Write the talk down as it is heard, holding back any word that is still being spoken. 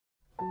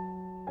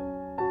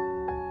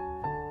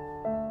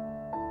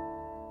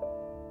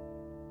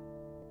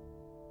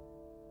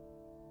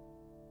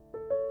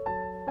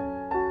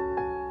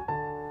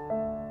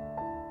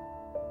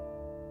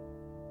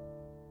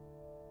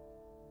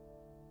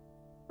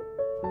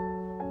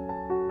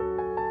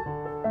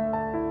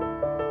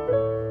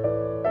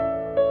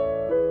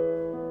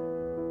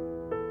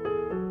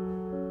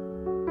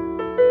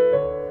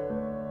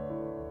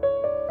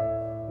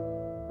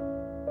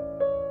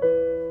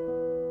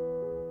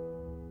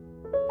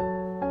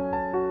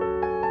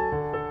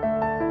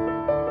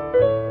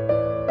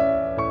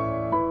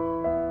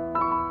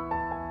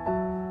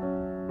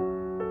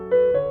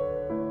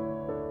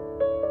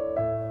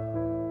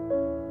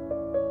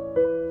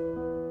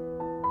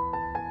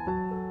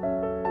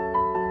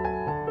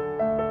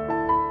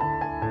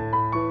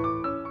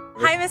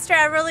Hi, Mr.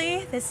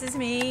 Everly. This is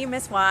me,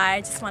 Miss Y. I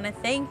just want to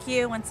thank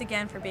you once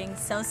again for being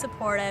so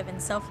supportive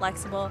and so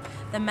flexible.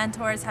 The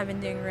mentors have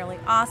been doing really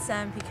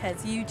awesome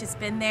because you've just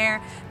been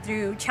there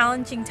through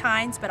challenging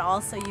times, but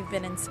also you've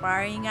been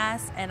inspiring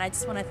us. And I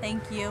just want to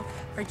thank you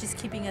for just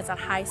keeping us at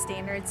high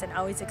standards and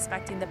always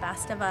expecting the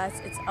best of us.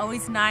 It's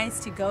always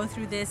nice to go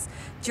through this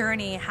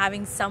journey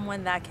having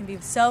someone that can be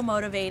so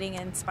motivating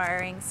and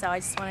inspiring. So I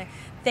just want to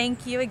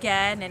thank you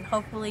again, and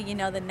hopefully, you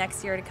know, the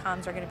next year to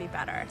comes are going to be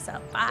better. So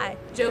bye.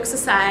 Jokes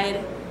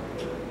aside,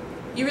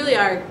 you really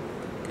are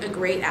a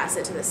great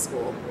asset to this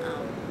school.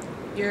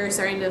 You're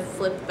starting to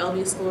flip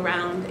Bellevue School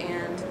around,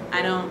 and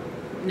I don't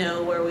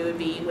know where we would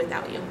be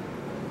without you.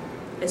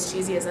 As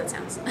cheesy as that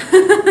sounds.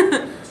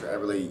 Mr.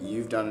 Everly,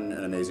 you've done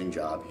an amazing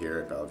job here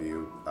at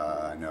Bellevue.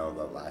 I know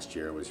that last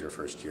year was your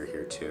first year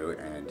here too,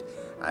 and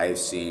I've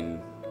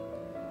seen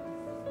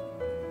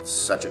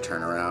such a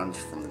turnaround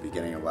from the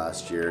beginning of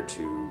last year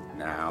to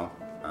now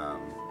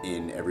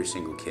in every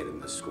single kid in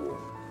the school.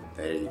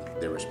 They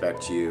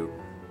respect you,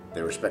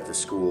 they respect the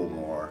school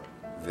more,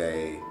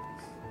 and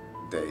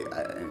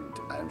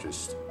I'm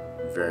just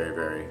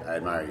I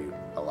admire you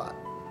a lot.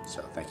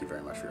 So thank you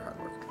very much for your hard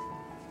work.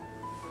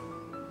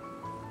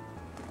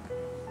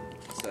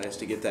 It's nice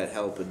to get that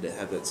help and to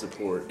have that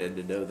support and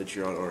to know that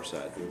you're on our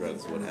side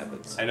regardless of what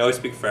happens. I know I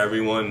speak for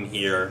everyone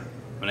here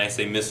when I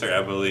say Mr.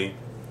 Everly,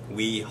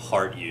 we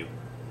heart you.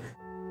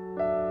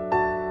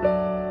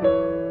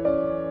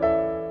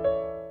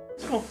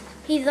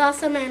 He's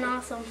awesome and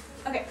awesome.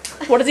 Okay.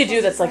 What does he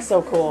do that's like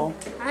so cool?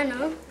 I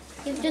know.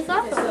 He's just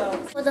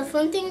awesome. Well, the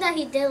fun thing that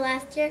he did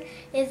last year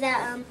is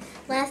that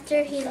last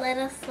year he let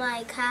us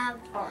like have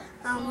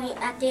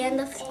at the end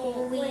of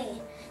school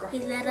he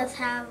let us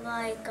have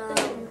like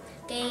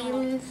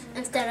games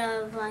instead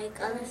of like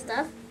other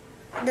stuff.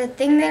 The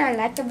thing that I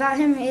like about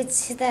him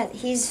is that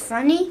he's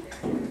funny.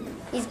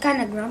 He's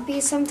kind of grumpy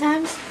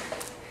sometimes,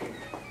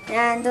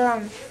 and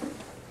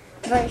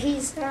but he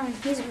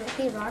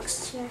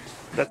rocks.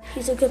 Yeah.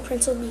 He's a good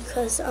principal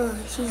because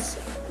he's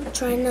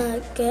trying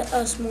to get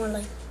us more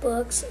like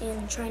books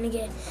and trying to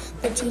get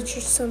the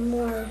teachers some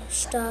more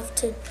stuff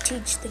to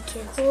teach the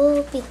kids.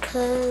 Cool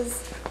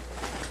because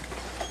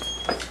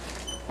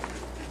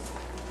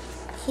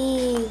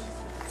he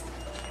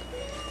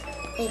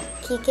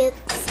gets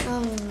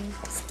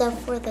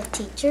stuff for the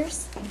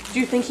teachers. Do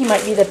you think he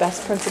might be the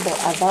best principal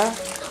ever?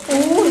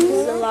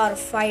 There's a lot of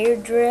fire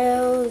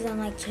drills and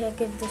like check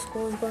if the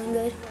school is going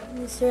good.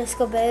 Mr.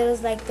 Escobedo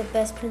is like the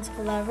best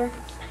principal ever.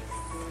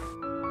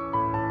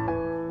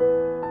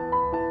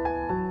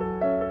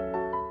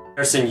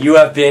 Harrison, you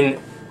have been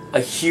a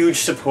huge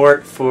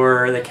support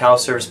for the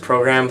CalSERVES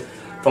program.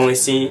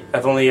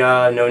 I've only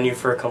known you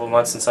for a couple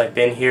months since I've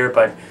been here,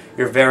 but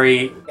you're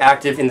very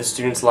active in the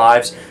students'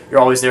 lives. You're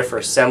always there for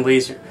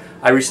assemblies.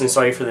 I recently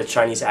saw you for the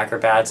Chinese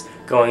acrobats,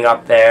 going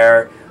up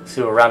there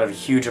to a round of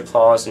huge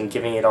applause and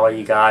giving it all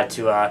you got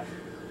to,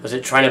 was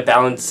it trying to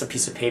balance a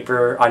piece of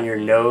paper on your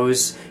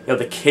nose? You know,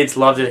 the kids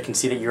loved it. I can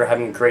see that you're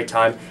having a great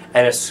time.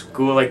 And a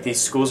school like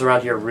these schools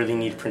around here really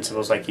need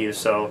principals like you.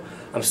 So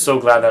I'm so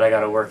glad that I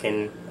got to work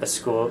in a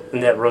school, in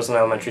that Roseland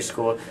Elementary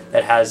School,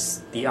 that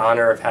has the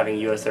honor of having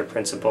you as their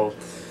principal.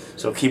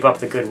 So keep up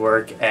the good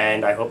work,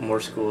 and I hope more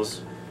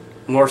schools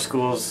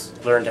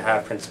learn to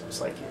have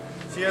principals like you.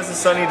 She has a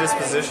sunny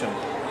disposition.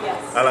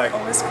 Yes. I like her.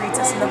 Always greets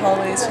us in the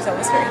hallways. She's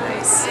always very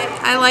nice.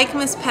 I like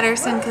Miss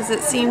Pedersen because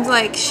it seems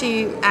like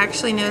she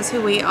actually knows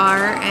who we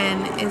are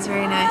and is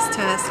very nice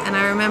to us. And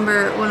I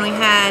remember when we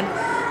had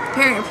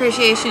parent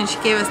appreciation, she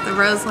gave us the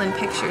Roseland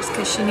pictures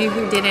because she knew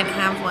who didn't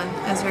have one.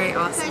 It was very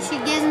awesome. She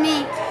gives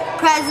me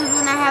prizes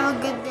when I have a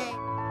good day.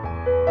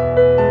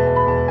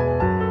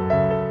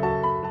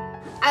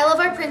 I love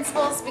our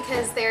principals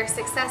because they're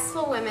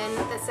successful women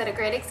that set a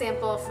great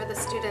example for the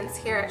students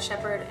here at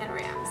Shepherd and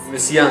Rams.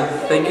 Ms. Young,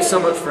 thank you so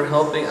much for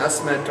helping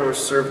us mentors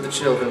serve the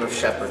children of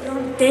Shepherd.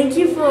 Thank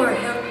you for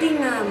helping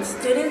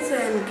students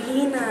and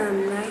being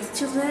nice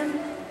to them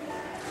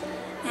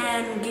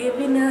and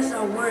giving us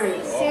a word.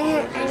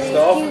 I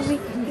like you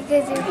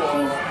because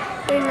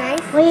you're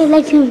nice. What do you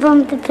like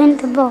from the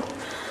principal?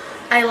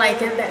 I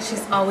like it that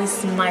she's always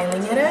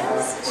smiling at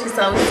us. She's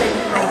always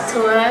saying hi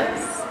to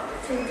us.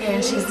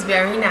 And she's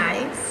very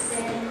nice,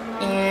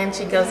 and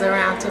she goes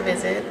around to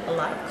visit a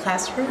lot of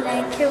classrooms.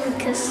 I like her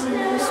because she's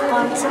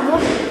responsible.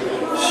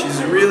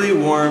 She's really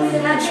warm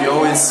and she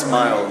always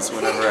smiles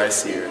whenever I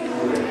see her.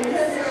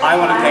 I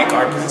want to thank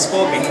our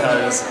principal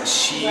because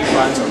she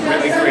runs a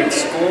really great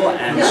school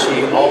and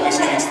she always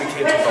treats the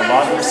kids with a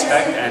lot of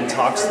respect and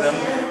talks to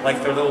them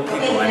like they're little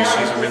people, and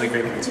she's a really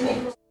great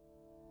principal.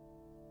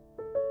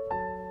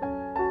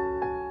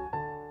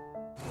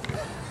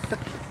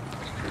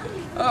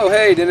 Oh,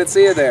 hey, didn't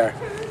see you there.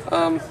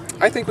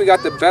 I think we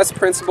got the best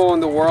principal in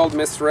the world,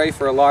 Miss Ray,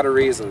 for a lot of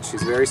reasons.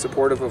 She's very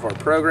supportive of our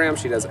program.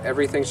 She does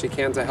everything she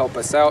can to help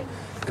us out,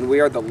 and we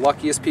are the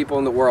luckiest people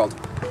in the world.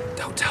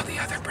 Don't tell the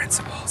other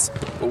principals.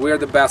 But we are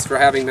the best for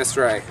having Miss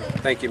Ray.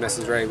 Thank you,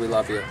 Mrs. Ray. We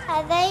love you.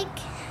 I like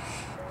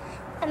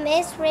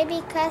Miss Ray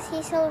because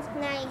he's so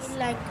nice. I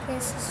like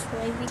Mrs.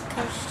 Ray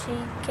because she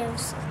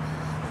gives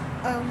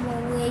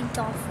away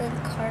dolphin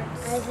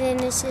carts. I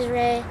think Mrs.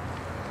 Ray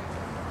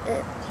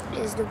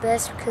is the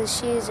best because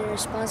she is a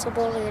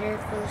responsible leader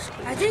for the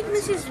school. I think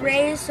Mrs.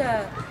 Ray is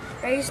a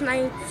very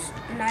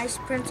nice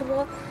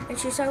principal, and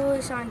she's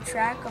always on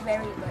track of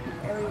everything.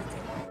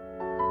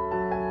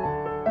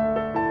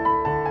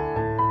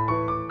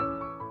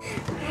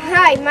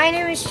 Hi, my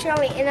name is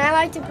Shelley, and I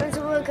like the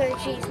principal because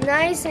she's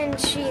nice and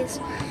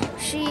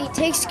she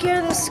takes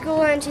care of the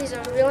school, and she's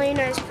a really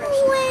nice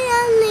person. Wait,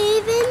 I'm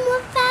leaving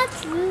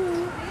without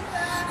you.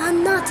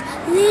 I'm not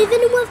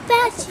leaving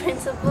without you.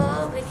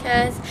 Principal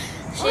because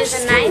she's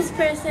a nice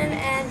person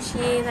and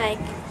she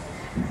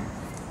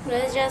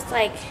was just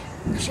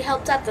she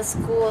helped out the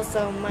school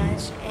so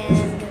much,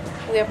 and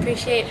we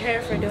appreciate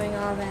her for doing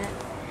all that.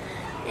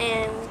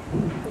 And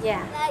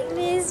yeah. I like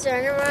Ms.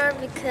 Turner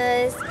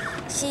because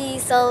she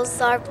solves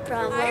our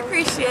problems. I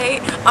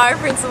appreciate our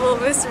principal,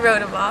 Ms.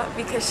 Rodabaugh,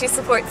 because she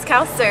supports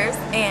CalSERVES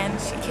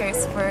and she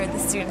cares for the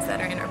students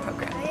that are in our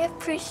program. I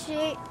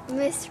appreciate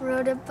Ms.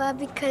 Rodabaugh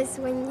because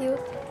when you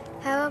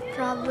have a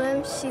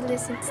problem, she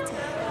listens to you.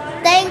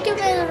 Thank you,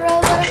 Ms.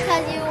 Rodabaugh,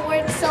 because you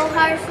work so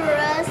hard for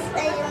us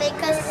and you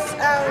make us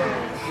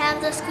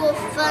have the school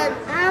fun.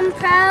 I'm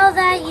proud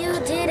that you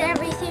did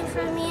everything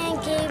for me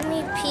and gave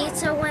me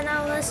pizza when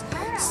I was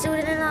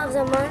Student of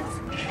the Month.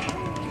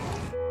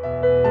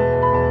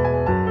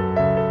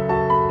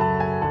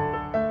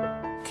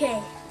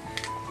 Okay,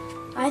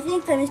 I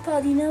think that Ms.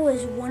 Palladino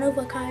is one of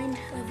a kind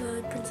of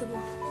a principal.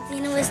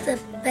 Palladino is the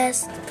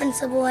best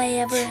principal I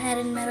ever had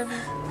in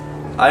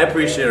Meadowville. I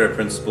appreciate our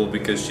principal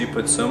because she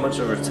put so much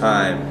of her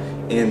time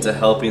into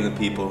helping the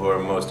people who are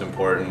most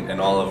important in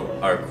all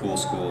of our cool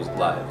schools'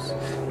 lives,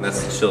 and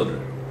that's the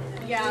children.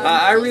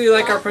 I really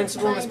like our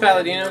principal, Ms.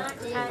 Palladino.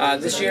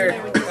 This year,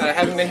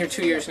 having been here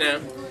 2 years now,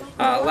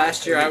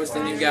 last year I was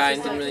the new guy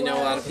and didn't really know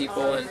a lot of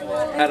people and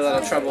had a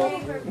lot of trouble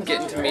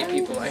getting to meet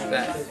people like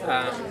that,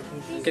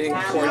 getting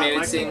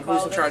coordinated, seeing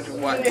who's in charge of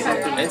what.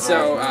 And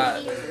so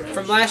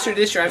from last year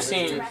to this year I've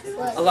seen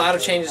a lot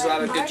of changes, a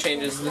lot of good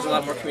changes. There's a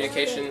lot more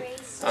communication,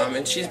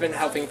 and she's been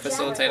helping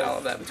facilitate all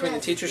of that. Between the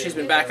teachers, she's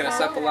been backing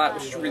us up a lot,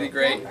 which is really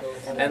great.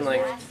 And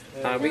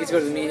we get to go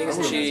to the meetings,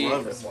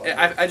 and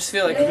I just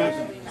feel like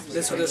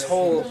this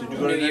whole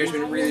new year's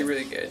been really,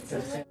 really good.